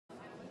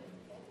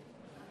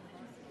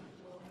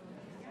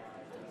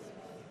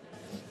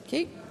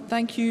Okay,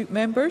 thank you,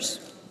 members.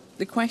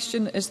 The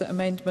question is that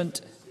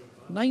Amendment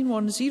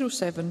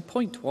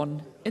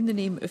 9107.1 in the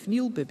name of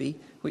Neil Bibby,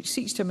 which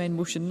seeks to amend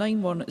Motion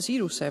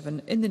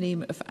 9107 in the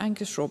name of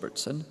Angus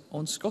Robertson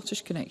on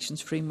Scottish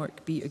Connections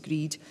Framework, be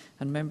agreed,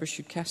 and members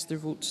should cast their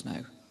votes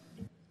now.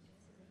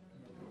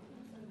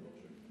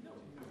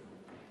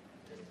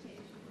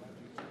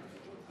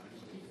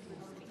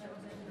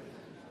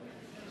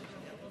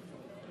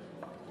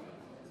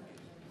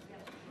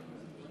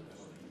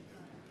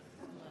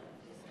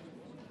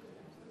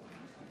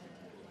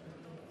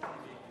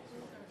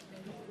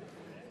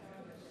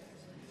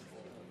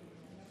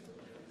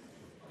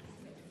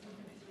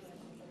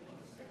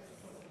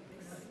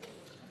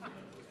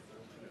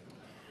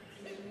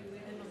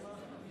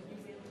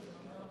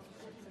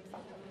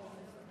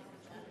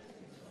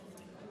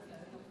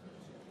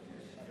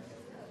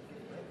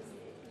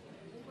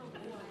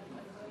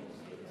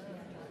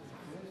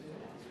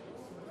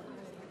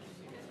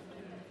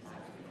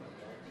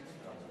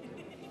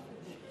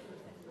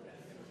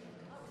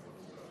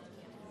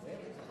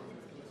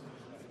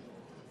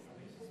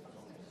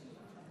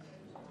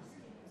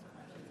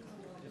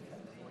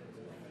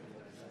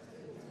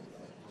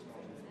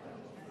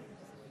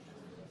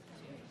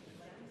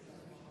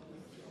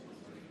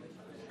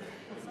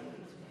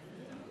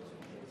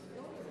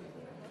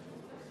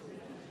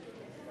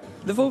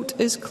 The vote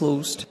is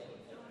closed.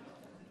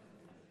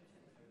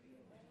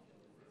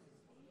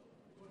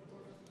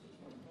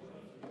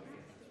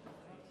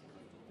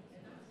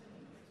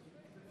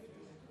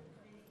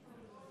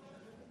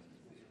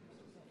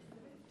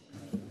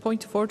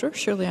 Point of order,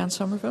 Shirley-Ann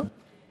Somerville.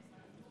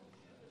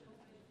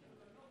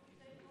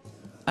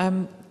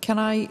 Can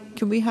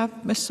we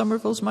have Ms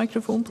Somerville's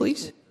microphone,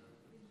 please?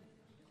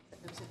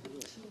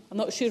 I'm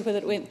not sure whether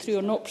it went through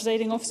or not,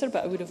 Presiding Officer,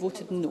 but I would have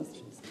voted no.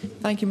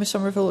 Thank you, Ms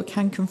Somerville. I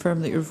can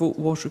confirm that your vote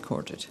was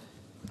recorded.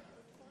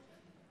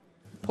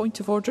 Point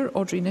of order,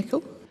 Audrey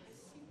Nicholl.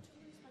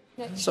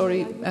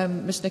 Sorry,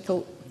 Ms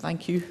Nicholl,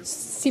 thank you.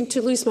 Seemed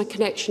to lose my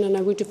connection and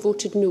I would have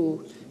voted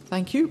no.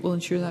 Thank you. We'll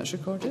ensure that's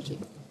recorded.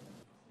 Thank you.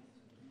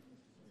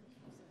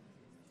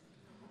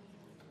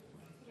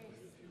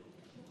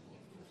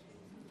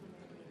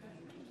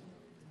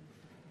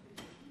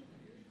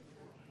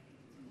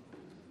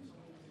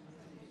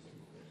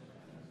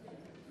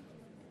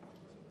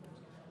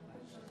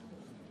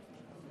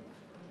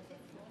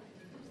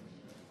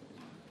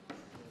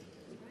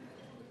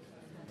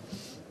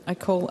 I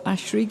call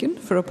Ash Regan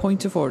for a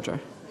point of order.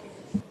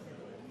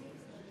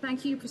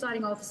 Thank you,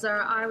 Presiding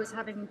Officer. I was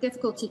having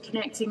difficulty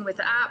connecting with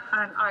the app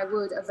and I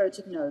would have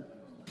voted no.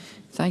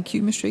 Thank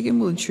you, Ms Regan.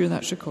 We'll ensure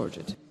that's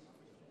recorded.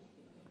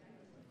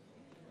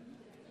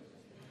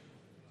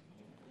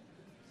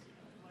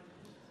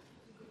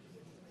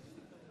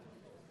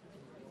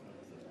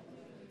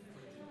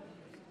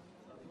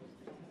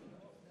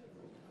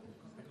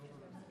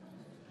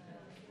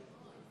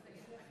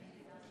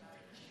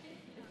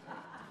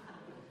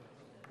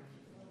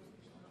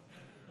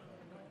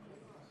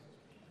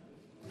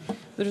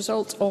 The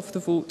result of the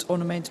vote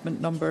on amendment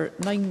number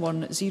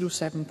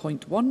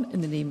 9107.1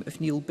 in the name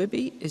of Neil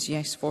Bibby is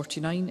yes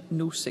 49,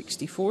 no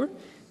 64.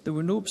 There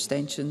were no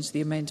abstentions. The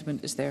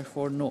amendment is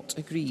therefore not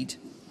agreed.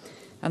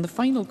 And the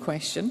final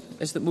question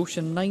is that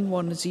motion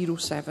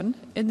 9107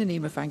 in the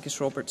name of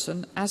Angus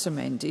Robertson, as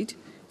amended,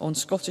 on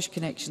Scottish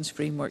Connections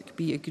Framework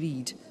be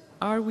agreed.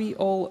 Are we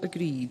all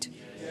agreed?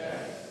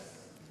 Yes.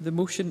 The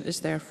motion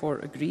is therefore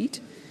agreed.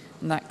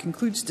 And that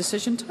concludes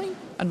decision time,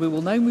 and we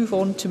will now move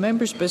on to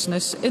members'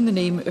 business in the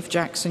name of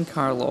Jackson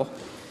Carlaw.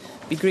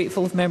 Be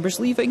grateful if members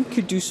leaving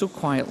could do so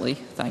quietly.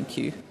 Thank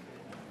you.